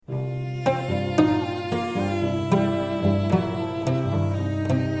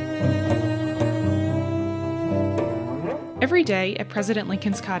Every day at President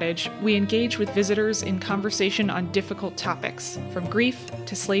Lincoln's Cottage, we engage with visitors in conversation on difficult topics, from grief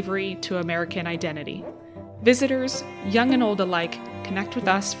to slavery to American identity. Visitors, young and old alike, connect with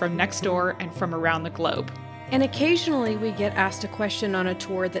us from next door and from around the globe. And occasionally we get asked a question on a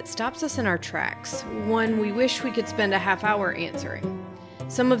tour that stops us in our tracks, one we wish we could spend a half hour answering.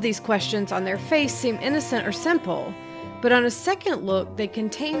 Some of these questions on their face seem innocent or simple, but on a second look, they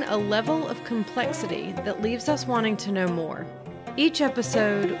contain a level of complexity that leaves us wanting to know more. Each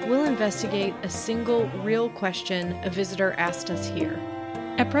episode will investigate a single real question a visitor asked us here.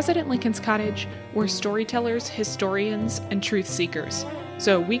 At President Lincoln's Cottage, we're storytellers, historians, and truth seekers.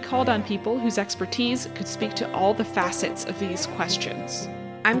 So we called on people whose expertise could speak to all the facets of these questions.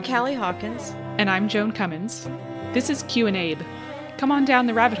 I'm Callie Hawkins. And I'm Joan Cummins. This is Q&A. Come on down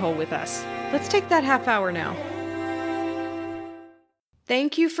the rabbit hole with us. Let's take that half hour now.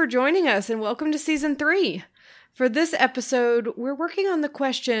 Thank you for joining us and welcome to Season 3. For this episode, we're working on the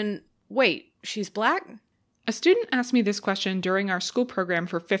question, wait, she's Black? A student asked me this question during our school program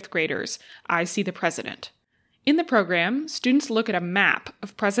for 5th graders, I See the President. In the program, students look at a map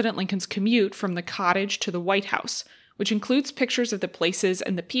of President Lincoln's commute from the cottage to the White House, which includes pictures of the places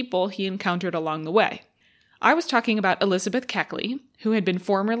and the people he encountered along the way. I was talking about Elizabeth Keckley, who had been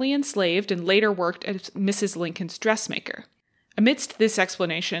formerly enslaved and later worked as Mrs. Lincoln's dressmaker. Amidst this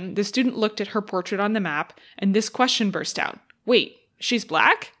explanation, the student looked at her portrait on the map, and this question burst out. Wait, she's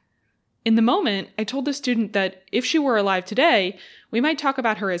Black? In the moment, I told the student that if she were alive today, we might talk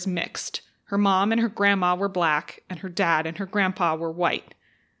about her as mixed. Her mom and her grandma were Black, and her dad and her grandpa were white.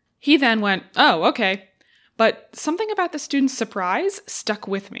 He then went, oh, okay. But something about the student's surprise stuck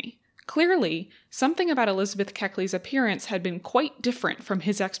with me. Clearly, something about Elizabeth Keckley's appearance had been quite different from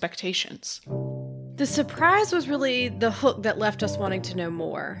his expectations. The surprise was really the hook that left us wanting to know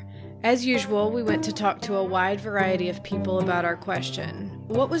more. As usual, we went to talk to a wide variety of people about our question.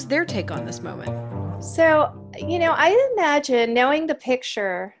 What was their take on this moment? So, I imagine knowing the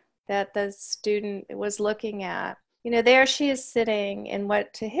picture that the student was looking at, there she is sitting in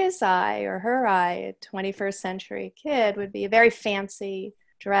what to his eye or her eye, a 21st century kid, would be a very fancy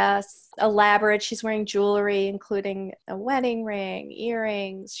dress, elaborate. She's wearing jewelry, including a wedding ring,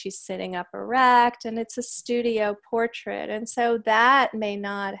 earrings. She's sitting up erect, and it's a studio portrait. And so that may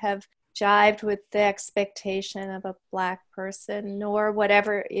not have jived with the expectation of a Black person, nor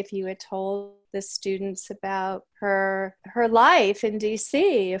whatever if you had told the students about her life in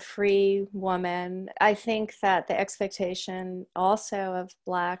DC, a free woman. I think that the expectation also of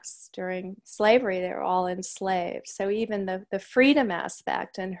Blacks during slavery, they were all enslaved. So even the freedom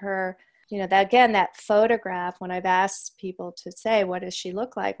aspect and her, that photograph, when I've asked people to say, what does she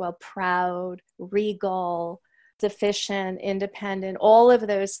look like? Well, proud, regal, deficient, independent, all of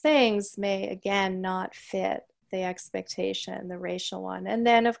those things may, again, not fit the expectation, the racial one. And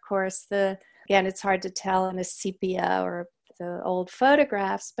then, of course, again, it's hard to tell in a sepia or the old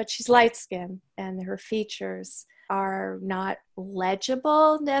photographs, but she's light-skinned and her features are not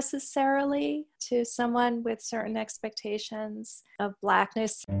legible necessarily to someone with certain expectations of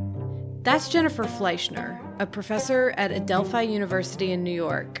Blackness. That's Jennifer Fleischner, a professor at Adelphi University in New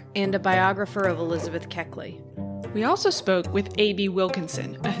York and a biographer of Elizabeth Keckley. We also spoke with A.B.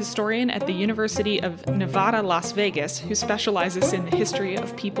 Wilkinson, a historian at the University of Nevada, Las Vegas, who specializes in the history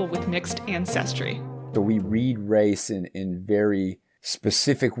of people with mixed ancestry. So we read race in very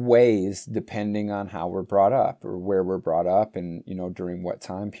specific ways depending on how we're brought up or where we're brought up and, during what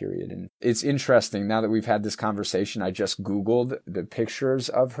time period. And it's interesting, now that we've had this conversation, I just Googled the pictures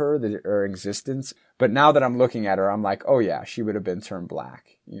of her that are in existence. But now that I'm looking at her, I'm like, oh yeah, she would have been termed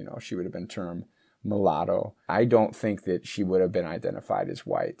Black. She would have been termed mulatto. I don't think that she would have been identified as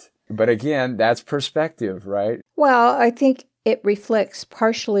white. But again, that's perspective, right? Well, I think it reflects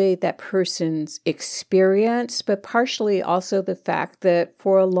partially that person's experience, but partially also the fact that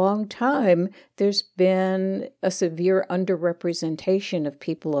for a long time, there's been a severe underrepresentation of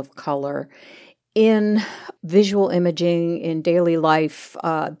people of color in visual imaging, in daily life,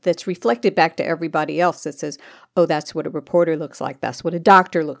 that's reflected back to everybody else that says, oh, that's what a reporter looks like. That's what a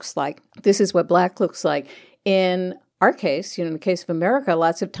doctor looks like. This is what Black looks like. In our case, in the case of America,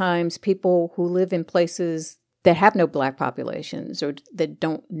 lots of times people who live in places that have no Black populations or that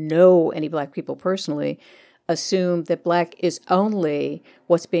don't know any Black people personally assume that Black is only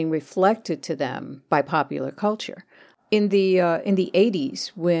what's being reflected to them by popular culture. In the 80s,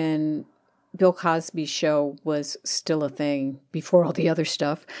 when Bill Cosby's show was still a thing before all the other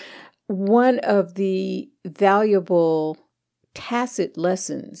stuff, one of the valuable tacit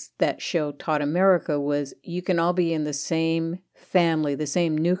lessons that show taught America was you can all be in the same family, the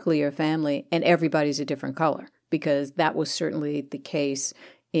same nuclear family, and everybody's a different color. because that was certainly the case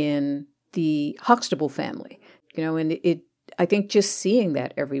in the Huxtable family. And I think just seeing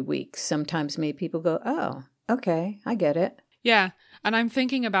that every week sometimes made people go, oh, okay, I get it. Yeah. And I'm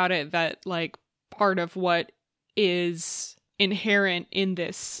thinking about it that like part of what is inherent in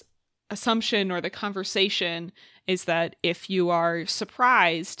this assumption or the conversation is that if you are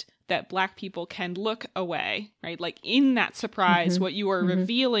surprised that Black people can look away, right? Like in that surprise, what you are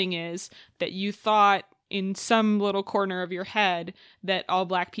revealing is that you thought in some little corner of your head that all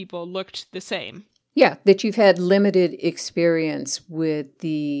Black people looked the same. Yeah, that you've had limited experience with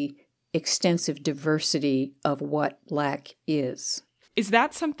the extensive diversity of what Black is. Is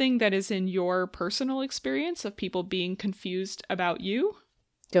that something that is in your personal experience of people being confused about you?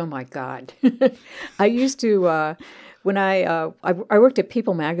 Oh my God. I used to, when I worked at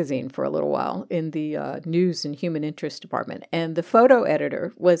People magazine for a little while in the news and human interest department, and the photo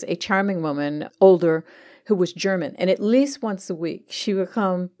editor was a charming woman, older, who was German. And at least once a week, she would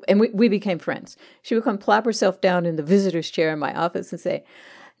come, and we became friends. She would come plop herself down in the visitor's chair in my office and say,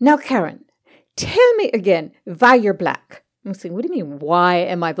 now, Karen, tell me again why you're Black. I'm saying, what do you mean, why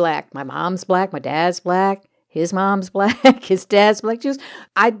am I Black? My mom's Black, my dad's Black, his mom's Black, his dad's Black.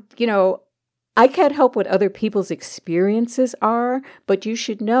 I can't help what other people's experiences are, but you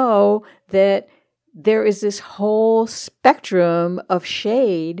should know that there is this whole spectrum of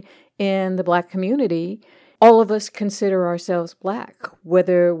shade in the Black community. All of us consider ourselves Black,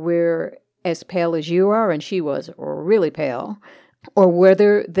 whether we're as pale as you are, and she was really pale, or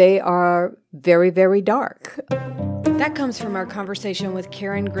whether they are very, very dark. That comes from our conversation with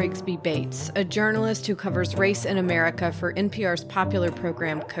Karen Grigsby Bates, a journalist who covers race in America for NPR's popular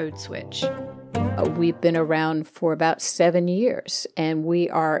program Code Switch. We've been around for about 7 years, and we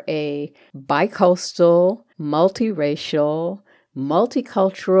are a bicoastal, multiracial,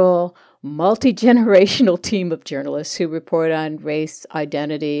 multicultural, multi-generational team of journalists who report on race,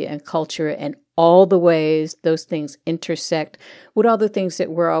 identity, and culture, and all the ways those things intersect with all the things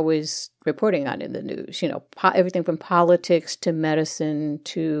that we're always reporting on in the news. Everything from politics to medicine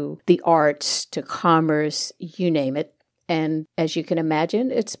to the arts to commerce, you name it. And as you can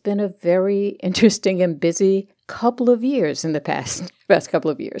imagine, it's been a very interesting and busy couple of years in the past couple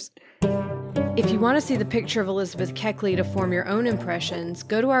of years. If you want to see the picture of Elizabeth Keckley to form your own impressions,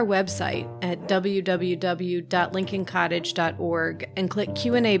 go to our website at www.lincolncottage.org and click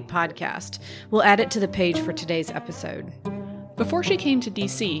Q&A podcast. We'll add it to the page for today's episode. Before she came to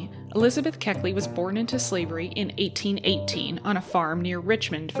D.C., Elizabeth Keckley was born into slavery in 1818 on a farm near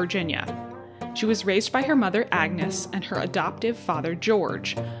Richmond, Virginia. She was raised by her mother Agnes and her adoptive father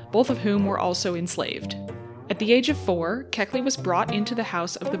George, both of whom were also enslaved. At the age of 4, Keckley was brought into the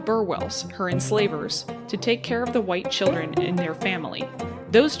house of the Burwells, her enslavers, to take care of the white children in their family.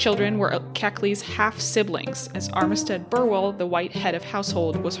 Those children were Keckley's half-siblings, as Armistead Burwell, the white head of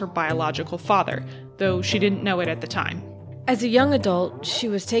household, was her biological father, though she didn't know it at the time. As a young adult, she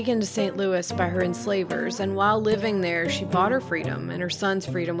was taken to St. Louis by her enslavers, and while living there, she bought her freedom and her son's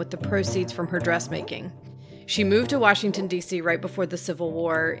freedom with the proceeds from her dressmaking. She moved to Washington, D.C. right before the Civil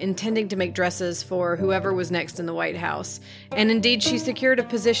War, intending to make dresses for whoever was next in the White House. And indeed, she secured a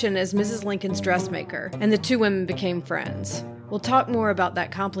position as Mrs. Lincoln's dressmaker, and the two women became friends. We'll talk more about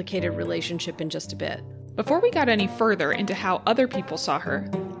that complicated relationship in just a bit. Before we got any further into how other people saw her,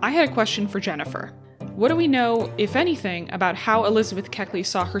 I had a question for Jennifer. What do we know, if anything, about how Elizabeth Keckley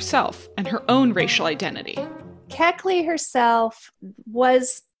saw herself and her own racial identity? Keckley herself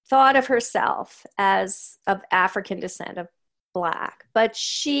thought of herself as of African descent, of Black, but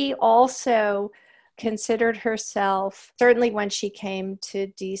she also considered herself, certainly when she came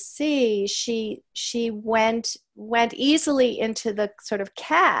to DC, she went easily into the sort of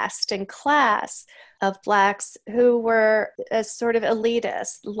caste and class of Blacks who were a sort of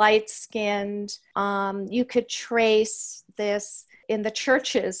elitist, light-skinned. You could trace this in the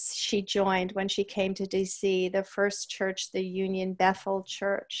churches she joined when she came to DC. The first church, the Union Bethel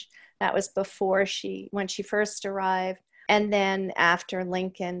Church, that was when she first arrived. And then after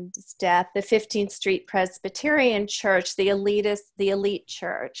Lincoln's death, the 15th Street Presbyterian Church, the elite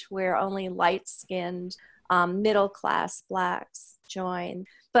church, where only light-skinned, middle-class Blacks joined.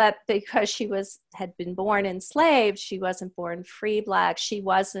 But because she had been born enslaved, she wasn't born free Black. She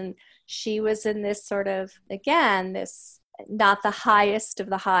was in this sort of, again, this not the highest of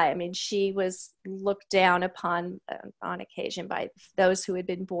the high. I mean, she was looked down upon on occasion by those who had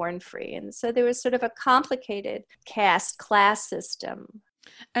been born free. And so there was sort of a complicated caste class system.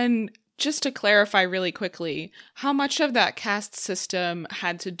 And just to clarify really quickly, how much of that caste system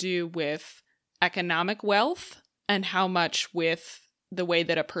had to do with economic wealth and how much with the way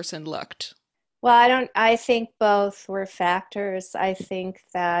that a person looked? Well, I think both were factors. I think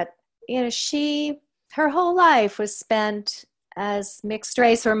that, her whole life was spent as mixed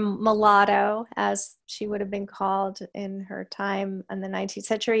race or mulatto, as she would have been called in her time in the 19th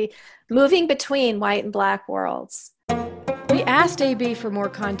century, moving between white and black worlds. We asked AB for more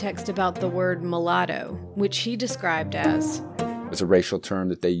context about the word mulatto, which he described as... It's a racial term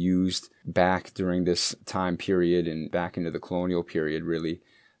that they used back during this time period and back into the colonial period, really,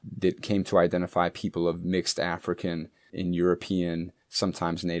 that came to identify people of mixed African and European,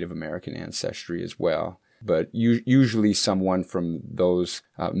 sometimes Native American ancestry as well. But usually someone from those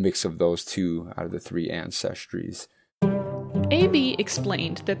mix of those two out of the three ancestries. A.B.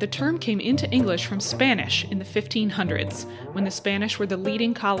 explained that the term came into English from Spanish in the 1500s, when the Spanish were the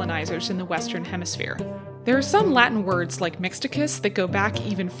leading colonizers in the Western Hemisphere. There are some Latin words like mixticus that go back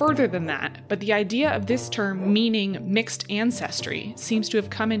even further than that, but the idea of this term meaning mixed ancestry seems to have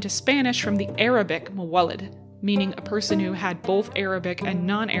come into Spanish from the Arabic muwallad, meaning a person who had both Arabic and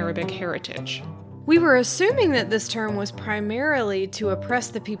non-Arabic heritage. We were assuming that this term was primarily to oppress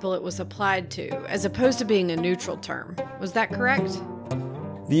the people it was applied to, as opposed to being a neutral term. Was that correct?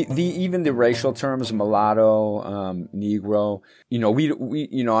 Even the racial terms, mulatto, Negro,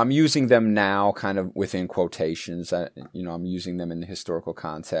 I'm using them now kind of within quotations. I'm using them in the historical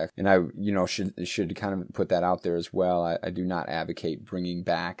context, and I, should kind of put that out there as well. I do not advocate bringing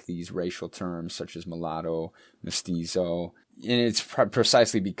back these racial terms such as mulatto, mestizo, and it's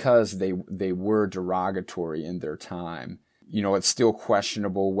precisely because they were derogatory in their time. It's still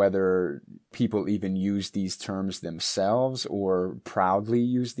questionable whether people even use these terms themselves or proudly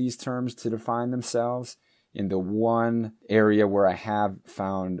use these terms to define themselves. In the one area where I have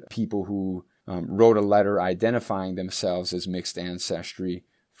found people who wrote a letter identifying themselves as mixed ancestry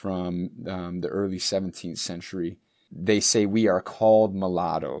from the early 17th century, they say we are called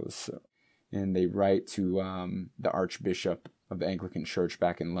mulattoes. And they write to the Archbishop of the Anglican Church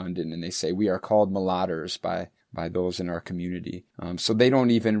back in London, and they say we are called mulatters by those in our community. So they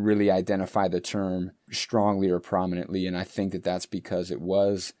don't even really identify the term strongly or prominently, and I think that that's because it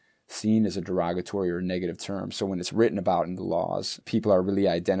was seen as a derogatory or negative term. So when it's written about in the laws, people are really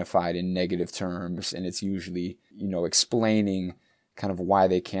identified in negative terms, and it's usually, explaining kind of why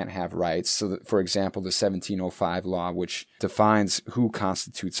they can't have rights. So that, for example, the 1705 law, which defines who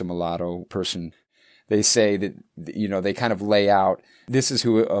constitutes a mulatto person, they say that, they kind of lay out, this is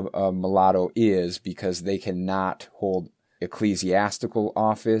who a mulatto is because they cannot hold ecclesiastical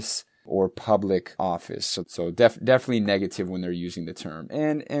office or public office. So definitely negative when they're using the term.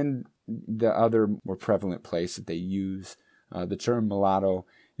 And the other more prevalent place that they use the term mulatto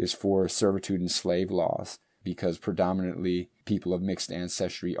is for servitude and slave laws, because predominantly people of mixed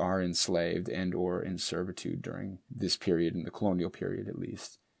ancestry are enslaved and or in servitude during this period, in the colonial period at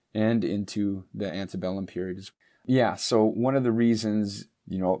least, and into the antebellum period. Yeah, so one of the reasons,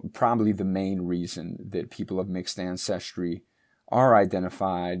 probably the main reason that people of mixed ancestry are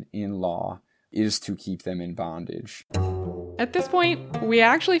identified in law is to keep them in bondage. At this point, we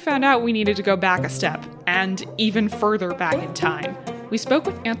actually found out we needed to go back a step, and even further back in time. We spoke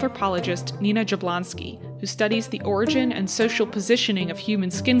with anthropologist Nina Jablonski, who studies the origin and social positioning of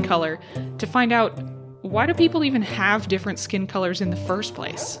human skin color, to find out, why do people even have different skin colors in the first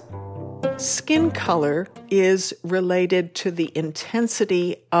place? Skin color is related to the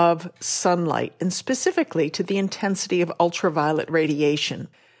intensity of sunlight, and specifically to the intensity of ultraviolet radiation.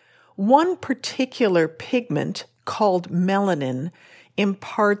 One particular pigment, called melanin,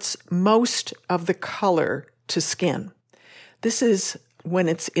 imparts most of the color to skin. This is, when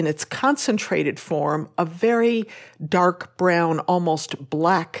it's in its concentrated form, a very dark brown, almost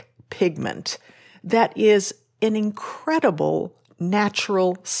black pigment that is an incredible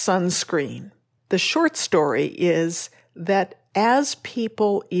natural sunscreen. The short story is that as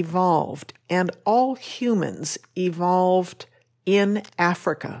people evolved, and all humans evolved in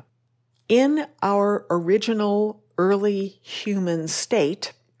Africa, in our original early human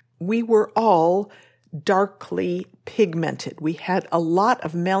state, we were all darkly pigmented. We had a lot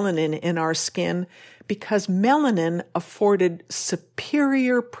of melanin in our skin because melanin afforded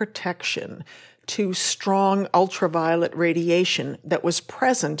superior protection to strong ultraviolet radiation that was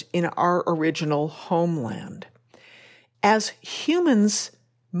present in our original homeland. As humans,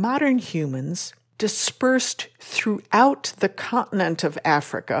 modern humans, dispersed throughout the continent of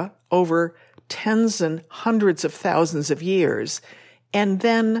Africa over tens and hundreds of thousands of years, and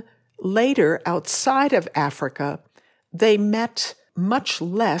then later outside of Africa, they met much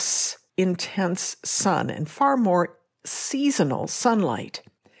less intense sun and far more seasonal sunlight.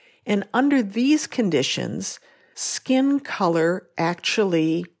 And under these conditions, skin color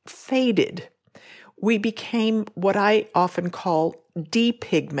actually faded. we became what I often call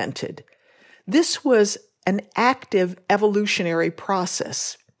depigmented. This was an active evolutionary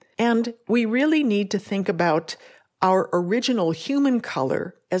process, and we really need to think about our original human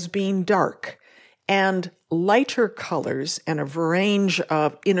color as being dark, and lighter colors and a range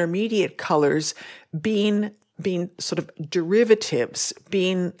of intermediate colors being sort of derivatives,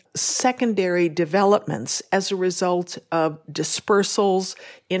 being secondary developments as a result of dispersals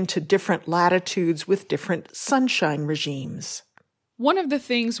into different latitudes with different sunshine regimes. One of the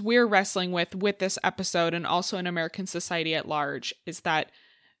things we're wrestling with this episode, and also in American society at large, is that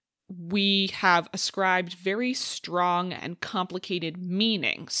we have ascribed very strong and complicated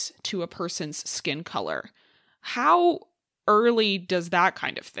meanings to a person's skin color. How early does that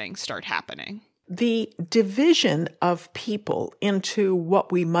kind of thing start happening? The division of people into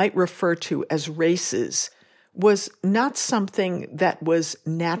what we might refer to as races was not something that was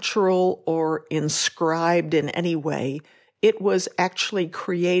natural or inscribed in any way. It was actually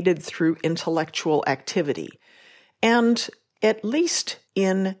created through intellectual activity. And at least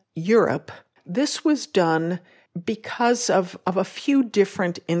in Europe, this was done because of a few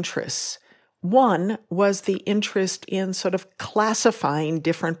different interests. One was the interest in sort of classifying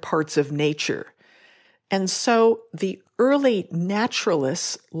different parts of nature. And so the early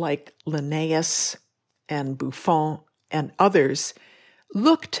naturalists like Linnaeus and Buffon and others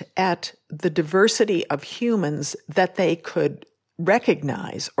looked at the diversity of humans that they could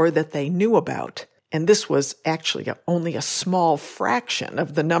recognize or that they knew about. And this was actually only a small fraction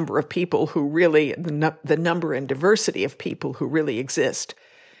of the number of people who really, the number and diversity of people who really exist.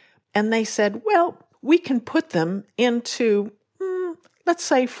 And they said, well, we can put them into, let's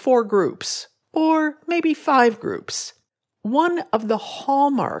say 4 groups. Or maybe 5 groups. One of the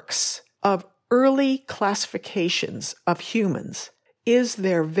hallmarks of early classifications of humans is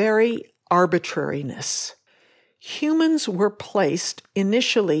their very arbitrariness. Humans were placed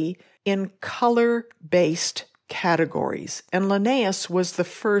initially in color-based categories, and Linnaeus was the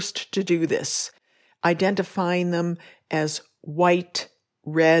first to do this, identifying them as white,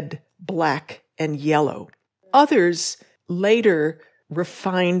 red, black, and yellow. Others later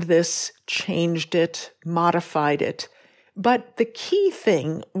refined this, changed it, modified it. But the key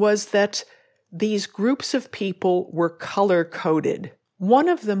thing was that these groups of people were color-coded. One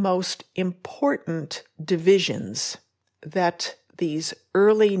of the most important divisions that these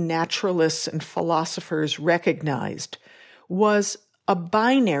early naturalists and philosophers recognized was a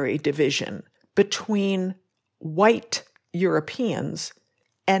binary division between white Europeans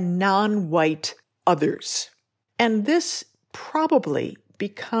and non-white others. And this probably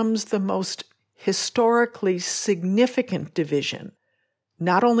becomes the most historically significant division,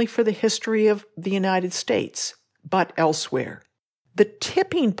 not only for the history of the United States, but elsewhere. The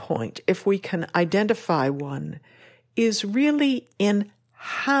tipping point, if we can identify one, is really in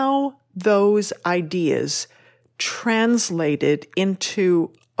how those ideas translated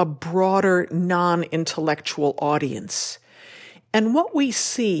into a broader non-intellectual audience. And what we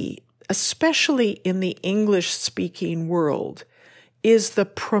see, especially in the English-speaking world, is the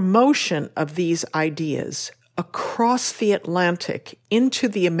promotion of these ideas across the Atlantic into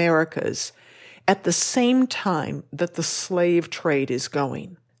the Americas at the same time that the slave trade is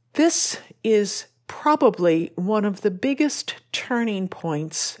going. This is probably one of the biggest turning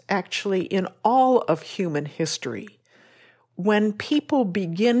points, actually, in all of human history, when people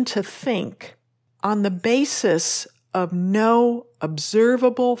begin to think on the basis of no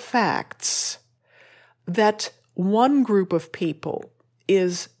observable facts that one group of people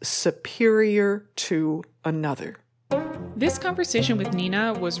is superior to another. This conversation with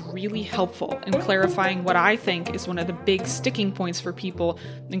Nina was really helpful in clarifying what I think is one of the big sticking points for people,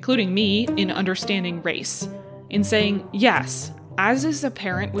 including me, in understanding race. In saying, yes, as is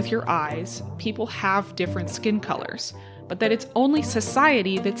apparent with your eyes, people have different skin colors, but that it's only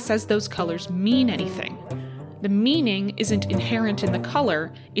society that says those colors mean anything. The meaning isn't inherent in the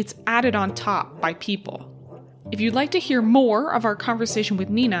color, it's added on top by people. If you'd like to hear more of our conversation with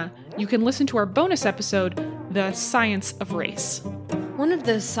Nina, you can listen to our bonus episode, The Science of Race. One of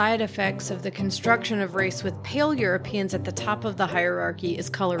the side effects of the construction of race with pale Europeans at the top of the hierarchy is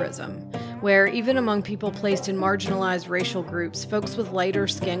colorism, where even among people placed in marginalized racial groups, folks with lighter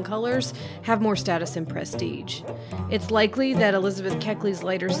skin colors have more status and prestige. It's likely that Elizabeth Keckley's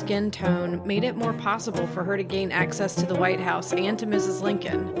lighter skin tone made it more possible for her to gain access to the White House and to Mrs.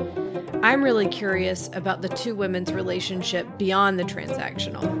 Lincoln. I'm really curious about the two women's relationship beyond the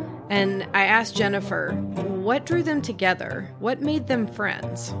transactional. And I asked Jennifer, what drew them together? What made them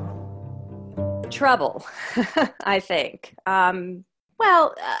friends? Trouble, I think.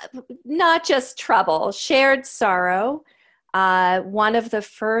 Well, not just trouble, shared sorrow. One of the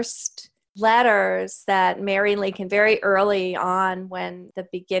first letters that Mary Lincoln, very early on, when the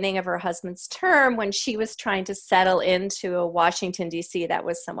beginning of her husband's term, when she was trying to settle into a Washington, D.C. that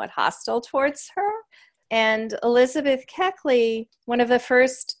was somewhat hostile towards her. And Elizabeth Keckley, one of the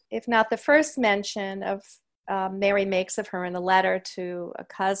first, if not the first mention of Mary makes of her in a letter to a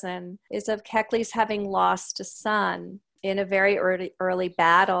cousin, is of Keckley's having lost a son in a very early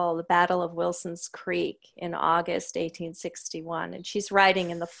battle, the Battle of Wilson's Creek in August 1861. And she's writing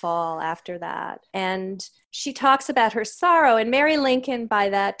in the fall after that. And she talks about her sorrow. And Mary Lincoln, by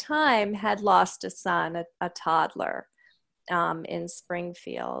that time, had lost a son, a toddler, in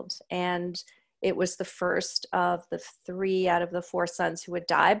Springfield. And it was the first of the 3 out of the 4 sons who would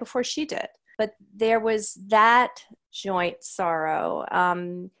die before she did. But there was that joint sorrow.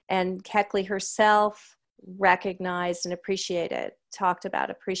 And Keckley herself recognized and appreciated, talked about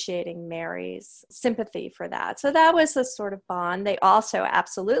appreciating Mary's sympathy for that. So that was a sort of bond. They also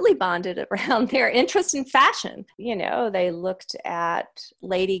absolutely bonded around their interest in fashion. You know, they looked at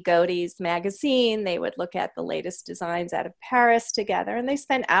Lady Godey's magazine. They would look at the latest designs out of Paris together, and they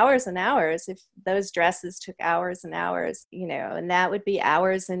spent hours and hours. If those dresses took hours and hours, you know, and that would be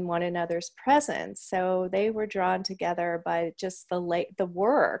hours in one another's presence. So they were drawn together by just the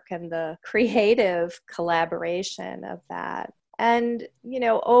work and the creative collaboration of that. And, you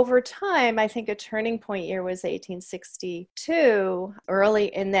know, over time, I think a turning point year was 1862. Early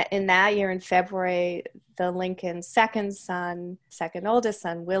in that year, in February, the Lincoln's second oldest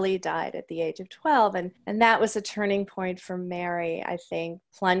son, Willie, died at the age of 12. And that was a turning point for Mary, I think,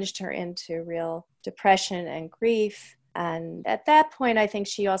 plunged her into real depression and grief. And at that point, I think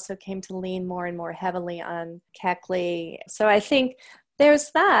she also came to lean more and more heavily on Keckley. So I think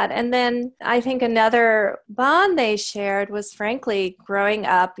there's that. And then I think another bond they shared was, frankly, growing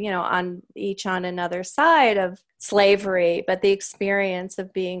up, you know, on another side of slavery, but the experience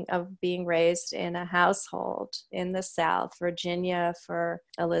of being raised in a household in the South, Virginia for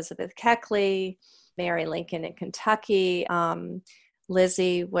Elizabeth Keckley, Mary Lincoln in Kentucky.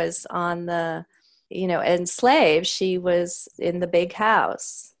 Lizzie was enslaved. She was in the big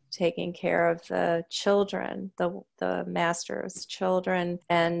house, taking care of the children, the master's children.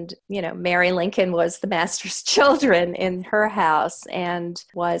 And, you know, Mary Lincoln was the master's children in her house and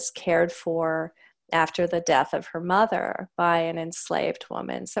was cared for after the death of her mother by an enslaved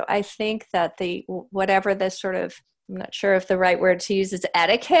woman. So I think that whatever the sort of, I'm not sure if the right word to use is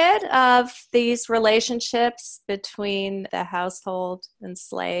etiquette of these relationships between the household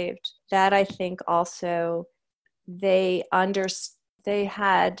enslaved, that I think also they understood. They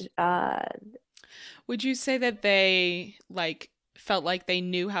had. Would you say that they felt like they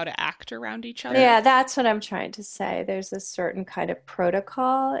knew how to act around each other? Yeah, that's what I'm trying to say. There's a certain kind of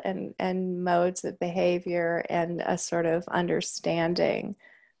protocol and modes of behavior and a sort of understanding,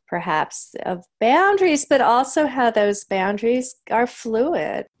 perhaps, of boundaries, but also how those boundaries are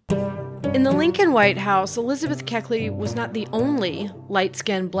fluid. In the Lincoln White House, Elizabeth Keckley was not the only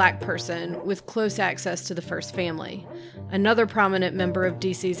light-skinned Black person with close access to the First Family. Another prominent member of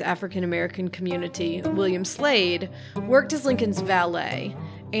D.C.'s African-American community, William Slade, worked as Lincoln's valet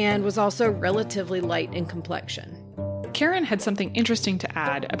and was also relatively light in complexion. Karen had something interesting to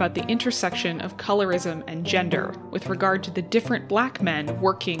add about the intersection of colorism and gender with regard to the different Black men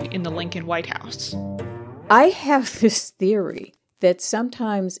working in the Lincoln White House. I have this theory that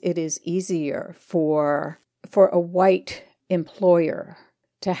sometimes it is easier for a white employer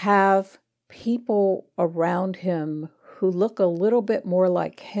to have people around him who look a little bit more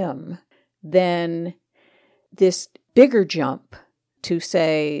like him than this bigger jump to,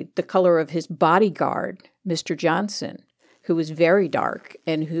 say, the color of his bodyguard, Mr. Johnson, who was very dark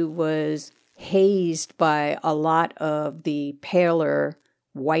and who was hazed by a lot of the paler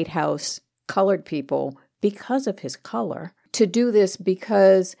White House colored people because of his color. To do this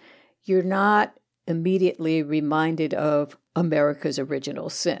because you're not immediately reminded of America's original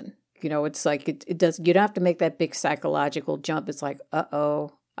sin. You know, it's like it does. You don't have to make that big psychological jump. It's like,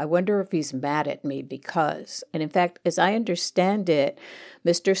 uh-oh, I wonder if he's mad at me because. And in fact, as I understand it,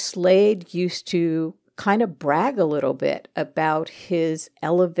 Mr. Slade used to kind of brag a little bit about his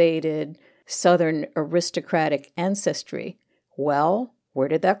elevated Southern aristocratic ancestry. Well, where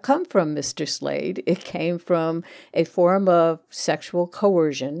did that come from, Mr. Slade? It came from a form of sexual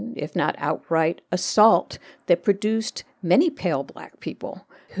coercion, if not outright assault, that produced many pale Black people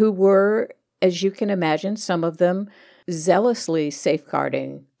who were, as you can imagine, some of them zealously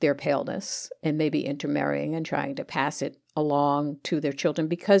safeguarding their paleness and maybe intermarrying and trying to pass it along to their children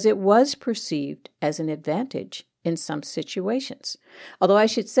because it was perceived as an advantage in some situations. Although I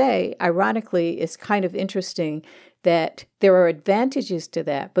should say, ironically, it's kind of interesting that there are advantages to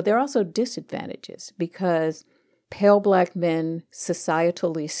that, but there are also disadvantages because pale Black men,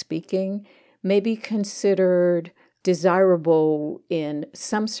 societally speaking, may be considered desirable in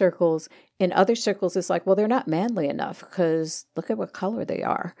some circles. In other circles, it's like, well, they're not manly enough because look at what color they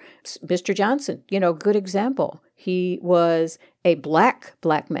are. Mr. Johnson, good example. He was a black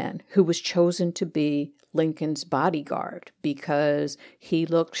man who was chosen to be Lincoln's bodyguard because he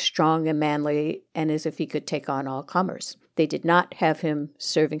looked strong and manly and as if he could take on all comers. They did not have him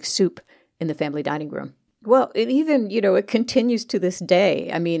serving soup in the family dining room. Well, it even, it continues to this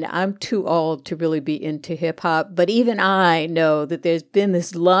day. I mean, I'm too old to really be into hip hop, but even I know that there's been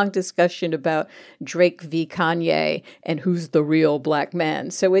this long discussion about Drake v. Kanye and who's the real Black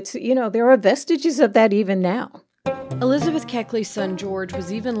man. So it's, there are vestiges of that even now. Elizabeth Keckley's son, George,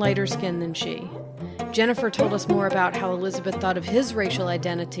 was even lighter skinned than she. Jennifer told us more about how Elizabeth thought of his racial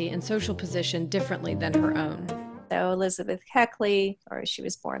identity and social position differently than her own. So Elizabeth Keckley, or she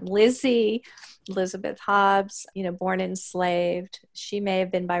was born Lizzie, Elizabeth Hobbs, born enslaved. She may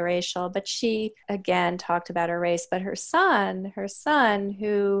have been biracial, but she, again, talked about her race. But her son,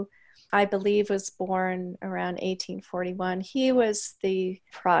 who I believe was born around 1841, he was the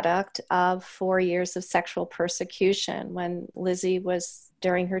product of 4 years of sexual persecution when Lizzie was,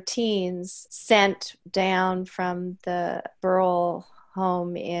 during her teens, sent down from the Burrell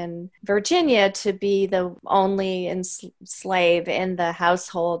home in Virginia to be the only slave in the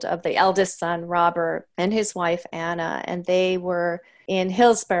household of the eldest son, Robert, and his wife, Anna. And they were in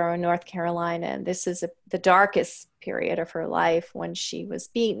Hillsborough, North Carolina. And this is the darkest period of her life when she was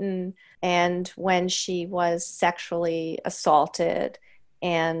beaten and when she was sexually assaulted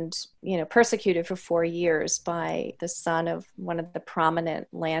and, persecuted for 4 years by the son of one of the prominent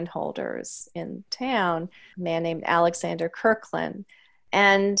landholders in town, a man named Alexander Kirkland.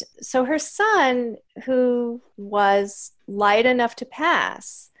 And so her son, who was light enough to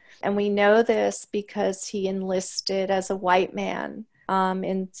pass, and we know this because he enlisted as a white man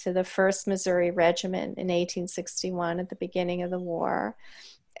into the 1st Missouri Regiment in 1861 at the beginning of the war.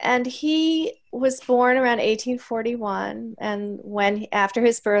 And he was born around 1841. And after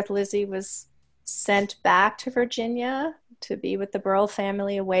his birth, Lizzie was sent back to Virginia to be with the Burrell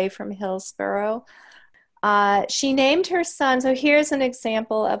family away from Hillsborough. She named her son, so here's an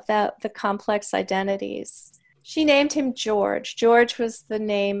example of the complex identities. She named him George. George was the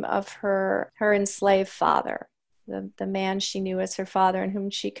name of her enslaved father, the man she knew as her father and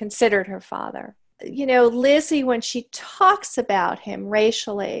whom she considered her father. Lizzie, when she talks about him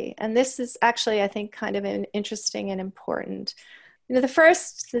racially, and this is actually, I think, kind of interesting and important. The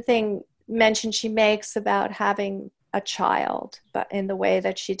first thing mention she makes about having a child, but in the way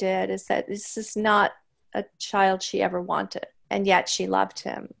that she did, is that this is not a child she ever wanted, and yet she loved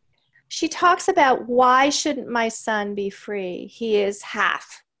him. She talks about, why shouldn't my son be free? He is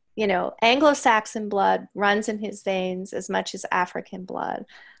half, Anglo-Saxon blood runs in his veins as much as African blood.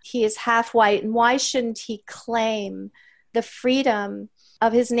 He is half white, and why shouldn't he claim the freedom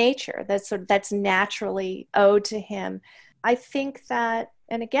of his nature that's naturally owed to him? I think that,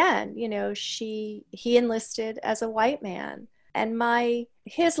 and again, he enlisted as a white man. And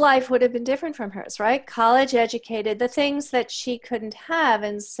his life would have been different from hers, right? College educated, the things that she couldn't have.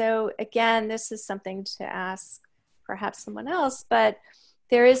 And so, again, this is something to ask perhaps someone else, but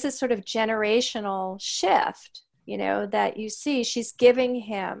there is this sort of generational shift, that you see. She's giving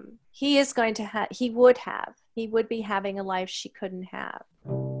him, he would be having a life she couldn't have.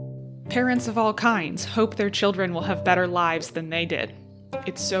 Parents of all kinds hope their children will have better lives than they did.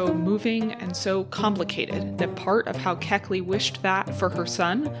 It's so moving and so complicated that part of how Keckley wished that for her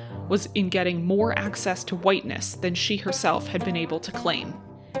son was in getting more access to whiteness than she herself had been able to claim.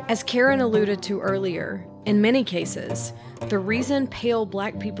 As Karen alluded to earlier, in many cases, the reason pale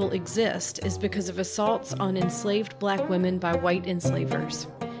Black people exist is because of assaults on enslaved Black women by white enslavers.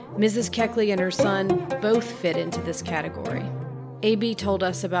 Mrs. Keckley and her son both fit into this category. A.B. told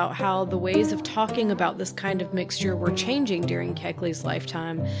us about how the ways of talking about this kind of mixture were changing during Keckley's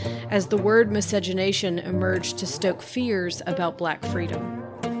lifetime as the word miscegenation emerged to stoke fears about Black freedom.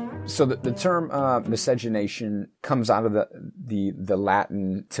 So the term miscegenation comes out of the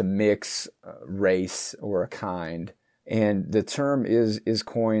Latin to mix, race, or a kind. And the term is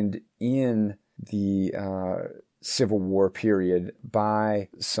coined in the Civil War period by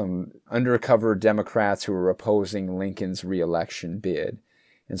some undercover Democrats who were opposing Lincoln's re-election bid.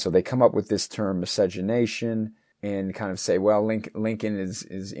 And so they come up with this term miscegenation and kind of say, well, Lincoln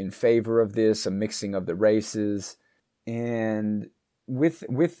is in favor of this, a mixing of the races. And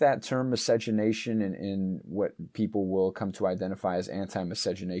with that term miscegenation and what people will come to identify as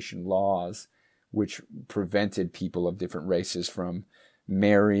anti-miscegenation laws, which prevented people of different races from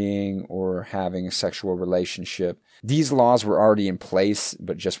marrying or having a sexual relationship. These laws were already in place,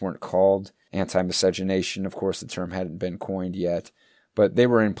 but just weren't called anti-miscegenation. Of course, the term hadn't been coined yet, but they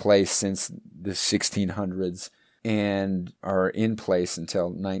were in place since the 1600s and are in place until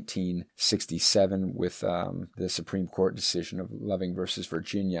 1967 with the Supreme Court decision of Loving versus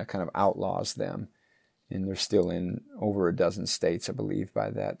Virginia kind of outlaws them. And they're still in over a dozen states, I believe, by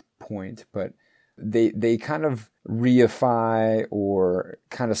that point. But they kind of reify or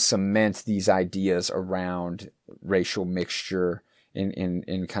kind of cement these ideas around racial mixture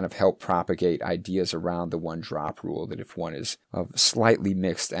and kind of help propagate ideas around the one-drop rule, that if one is of slightly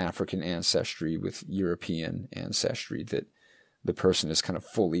mixed African ancestry with European ancestry, that the person is kind of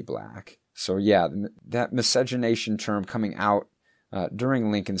fully black. So yeah, that miscegenation term coming out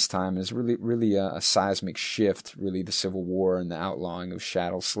during Lincoln's time is really a seismic shift, really the Civil War and the outlawing of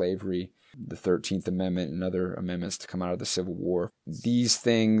chattel slavery, the 13th Amendment and other amendments to come out of the Civil War. These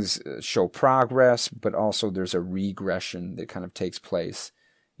things show progress, but also there's a regression that kind of takes place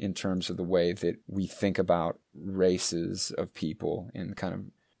in terms of the way that we think about races of people and kind of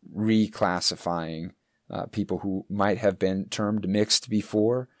reclassifying people who might have been termed mixed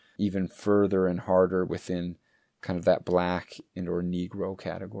before, even further and harder within kind of that black and or Negro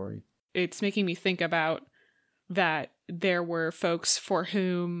category. It's making me think about that there were folks for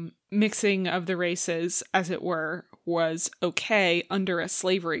whom mixing of the races, as it were, was okay under a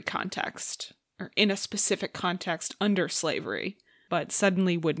slavery context, or in a specific context under slavery, but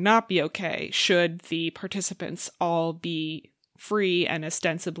suddenly would not be okay should the participants all be free and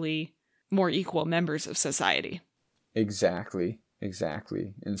ostensibly more equal members of society. Exactly.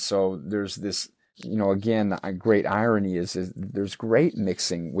 And so there's this, again, a great irony is there's great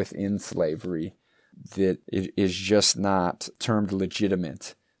mixing within slavery that it is just not termed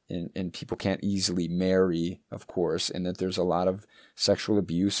legitimate, and people can't easily marry, of course, and that there's a lot of sexual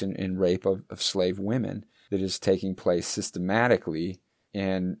abuse and rape of slave women that is taking place systematically,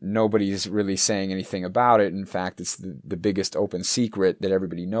 and nobody's really saying anything about it. In fact, it's the biggest open secret that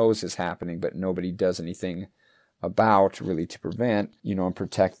everybody knows is happening, but nobody does anything about really to prevent, and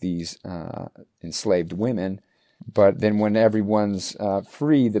protect these enslaved women. But then when everyone's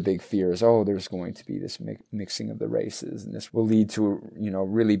free, the big fear is, there's going to be this mixing of the races, and this will lead to,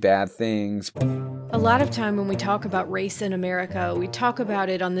 really bad things. A lot of time when we talk about race in America, we talk about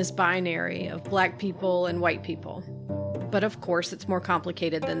it on this binary of black people and white people. But of course, it's more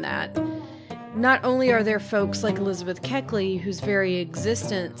complicated than that. Not only are there folks like Elizabeth Keckley, whose very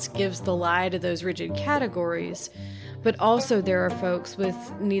existence gives the lie to those rigid categories, but also there are folks with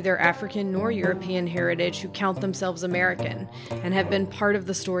neither African nor European heritage who count themselves American and have been part of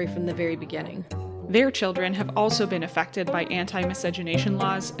the story from the very beginning. Their children have also been affected by anti-miscegenation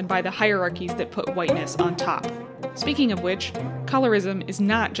laws and by the hierarchies that put whiteness on top. Speaking of which, colorism is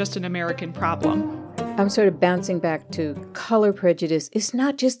not just an American problem. I'm sort of bouncing back to color prejudice. It's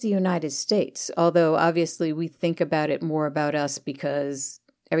not just the United States, although obviously we think about it more about us because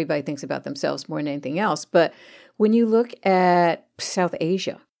everybody thinks about themselves more than anything else. But when you look at South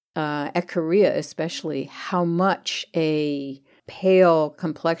Asia, at Korea especially, how much a pale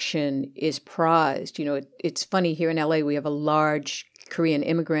complexion is prized. It's funny, here in LA, we have a large Korean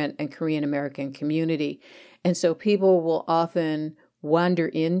immigrant and Korean American community. And so people will often wander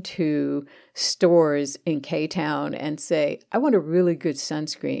into stores in K-Town and say, I want a really good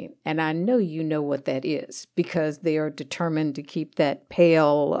sunscreen. And I know you know what that is because they are determined to keep that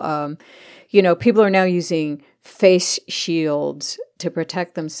pale. People are now using face shields to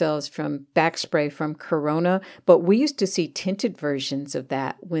protect themselves from back spray from corona. But we used to see tinted versions of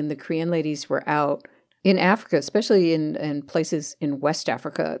that when the Korean ladies were out in Africa, especially in places in West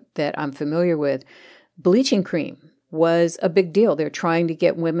Africa that I'm familiar with. Bleaching cream was a big deal. They're trying to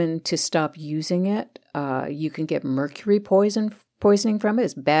get women to stop using it. You can get mercury poisoning from it.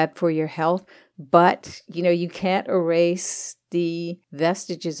 It's bad for your health. But, you can't erase the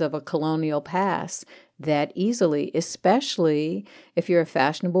vestiges of a colonial past that easily, especially if you're a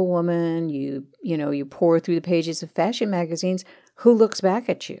fashionable woman, you pour through the pages of fashion magazines. Who looks back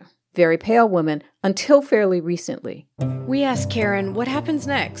at you? Very pale women, until fairly recently. We asked Karen, what happens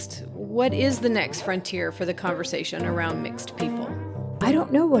next? What is the next frontier for the conversation around mixed people? I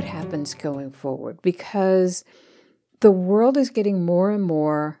don't know what happens going forward because the world is getting more and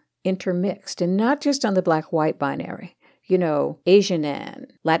more intermixed, and not just on the black-white binary. Asian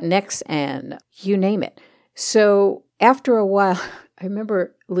and Latinx and you name it. So after a while, I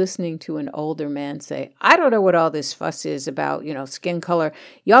remember listening to an older man say, I don't know what all this fuss is about, skin color.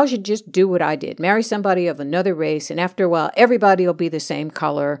 Y'all should just do what I did. Marry somebody of another race. And after a while, everybody will be the same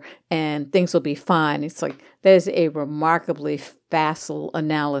color and things will be fine. It's like, there's a remarkably facile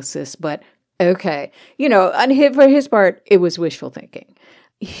analysis, but okay. For his part, it was wishful thinking.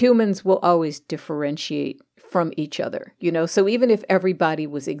 Humans will always differentiate from each other, so even if everybody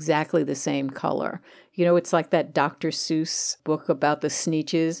was exactly the same color, it's like that Dr. Seuss book about the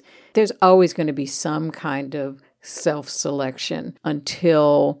Sneetches. There's always going to be some kind of self-selection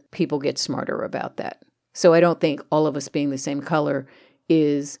until people get smarter about that. So I don't think all of us being the same color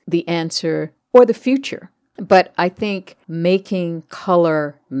is the answer or the future. But I think making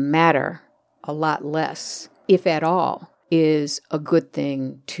color matter a lot less, if at all, is a good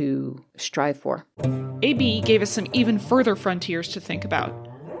thing to strive for. AB gave us some even further frontiers to think about.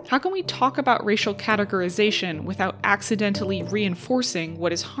 How can we talk about racial categorization without accidentally reinforcing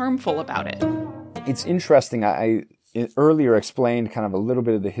what is harmful about it? It's interesting. I earlier explained kind of a little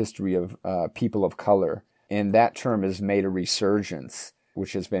bit of the history of people of color, and that term has made a resurgence,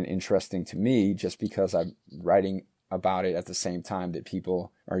 which has been interesting to me just because I'm writing about it at the same time that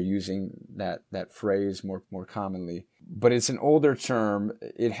people are using that phrase more commonly. But it's an older term.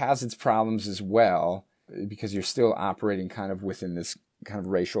 It has its problems as well because you're still operating kind of within this kind of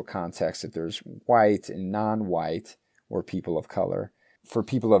racial context that there's white and non-white or people of color. For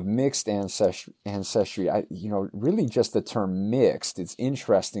people of mixed ancestry, really just the term mixed, it's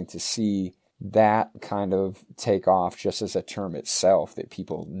interesting to see that kind of take off just as a term itself, that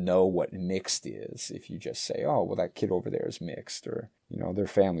people know what mixed is. If you just say, oh, well, that kid over there is mixed, or, their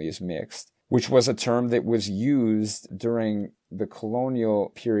family is mixed, which was a term that was used during the colonial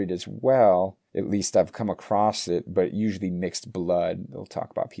period as well. At least I've come across it, but usually mixed blood. They'll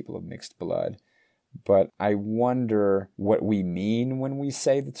talk about people of mixed blood. But I wonder what we mean when we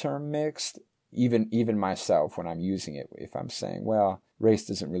say the term mixed, even myself when I'm using it, if I'm saying, well, race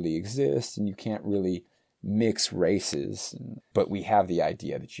doesn't really exist and you can't really mix races, but we have the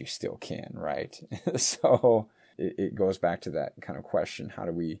idea that you still can, right? So it goes back to that kind of question, how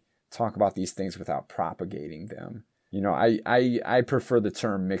do we talk about these things without propagating them? I prefer the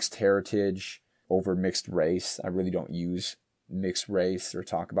term mixed heritage over mixed race. I really don't use mixed race or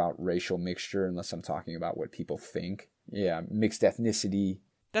talk about racial mixture unless I'm talking about what people think. Yeah, mixed ethnicity.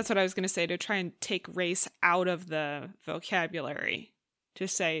 That's what I was going to say, to try and take race out of the vocabulary. To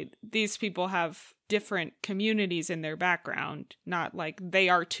say these people have different communities in their background, not like they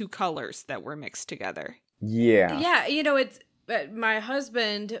are two colors that were mixed together. Yeah. Yeah, it's my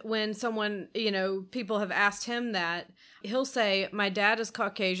husband, when someone, people have asked him that, he'll say, my dad is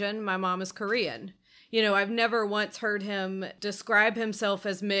Caucasian, my mom is Korean. I've never once heard him describe himself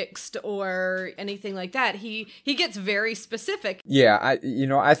as mixed or anything like that. He gets very specific. Yeah,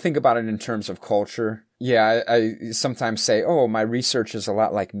 I think about it in terms of culture. Yeah, I sometimes say, oh, my research is a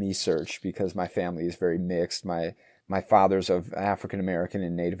lot like me search because my family is very mixed. My father's of African American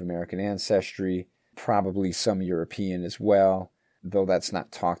and Native American ancestry, probably some European as well, though that's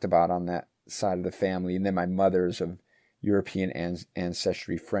not talked about on that side of the family. And then my mother's of European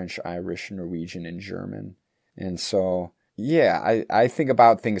ancestry, French, Irish, Norwegian, and German. And so, yeah, I think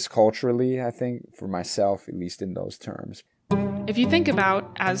about things culturally, I think, for myself, at least in those terms. If you think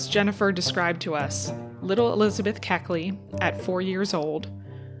about, as Jennifer described to us, little Elizabeth Keckley, at 4 years old,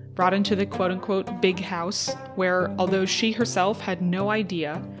 brought into the quote-unquote big house, where, although she herself had no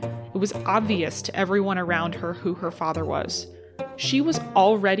idea, it was obvious to everyone around her who her father was. She was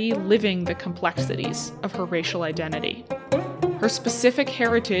already living the complexities of her racial identity. Her specific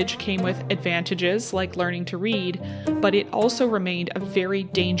heritage came with advantages like learning to read, but it also remained a very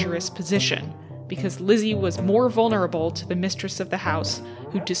dangerous position because Lizzie was more vulnerable to the mistress of the house,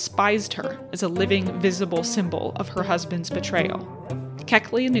 who despised her as a living, visible symbol of her husband's betrayal.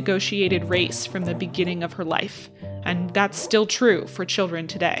 Keckley negotiated race from the beginning of her life, and that's still true for children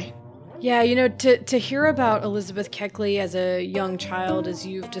today. Yeah, to hear about Elizabeth Keckley as a young child, as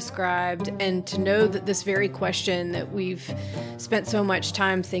you've described, and to know that this very question that we've spent so much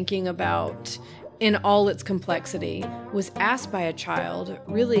time thinking about in all its complexity was asked by a child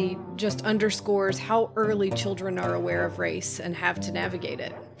really just underscores how early children are aware of race and have to navigate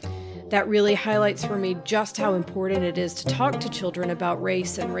it. That really highlights for me just how important it is to talk to children about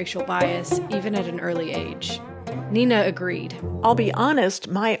race and racial bias, even at an early age. Nina agreed. I'll be honest,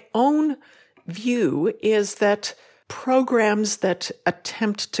 my own view is that programs that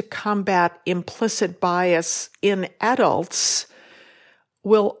attempt to combat implicit bias in adults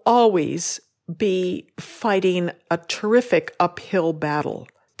will always be fighting a terrific uphill battle.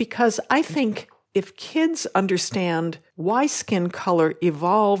 Because I think if kids understand why skin color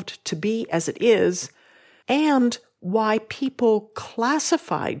evolved to be as it is, and why people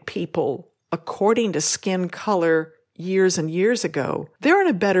classified people according to skin color years and years ago, they're in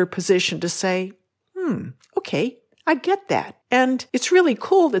a better position to say, okay, I get that. And it's really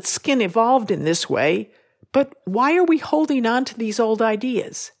cool that skin evolved in this way, but why are we holding on to these old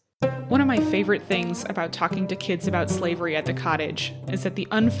ideas? One of my favorite things about talking to kids about slavery at the cottage is that the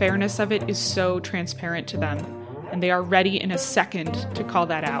unfairness of it is so transparent to them, and they are ready in a second to call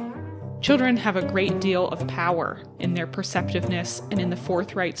that out. Children have a great deal of power in their perceptiveness and in the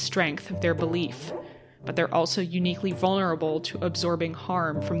forthright strength of their belief, but they're also uniquely vulnerable to absorbing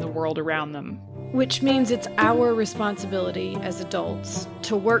harm from the world around them. Which means it's our responsibility as adults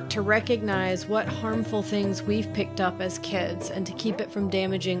to work to recognize what harmful things we've picked up as kids and to keep it from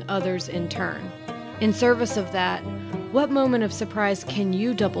damaging others in turn. In service of that, what moment of surprise can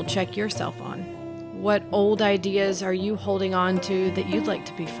you double-check yourself on? What old ideas are you holding on to that you'd like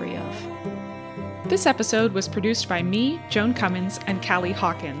to be free of? This episode was produced by me, Joan Cummins, and Callie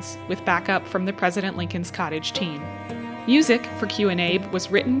Hawkins, with backup from the President Lincoln's Cottage team. Music for Q&A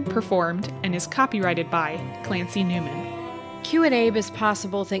was written, performed, and is copyrighted by Clancy Newman. Q&A is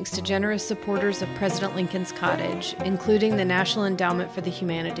possible thanks to generous supporters of President Lincoln's Cottage, including the National Endowment for the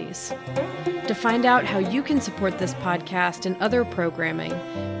Humanities. To find out how you can support this podcast and other programming,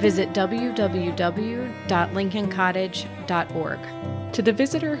 visit www.lincolncottage.org. To the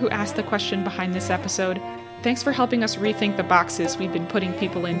visitor who asked the question behind this episode, thanks for helping us rethink the boxes we've been putting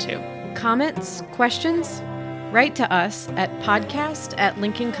people into. Comments? Questions? Write to us at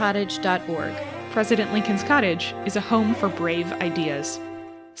podcast@lincolncottage.org. President Lincoln's Cottage is a home for brave ideas.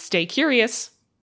 Stay curious.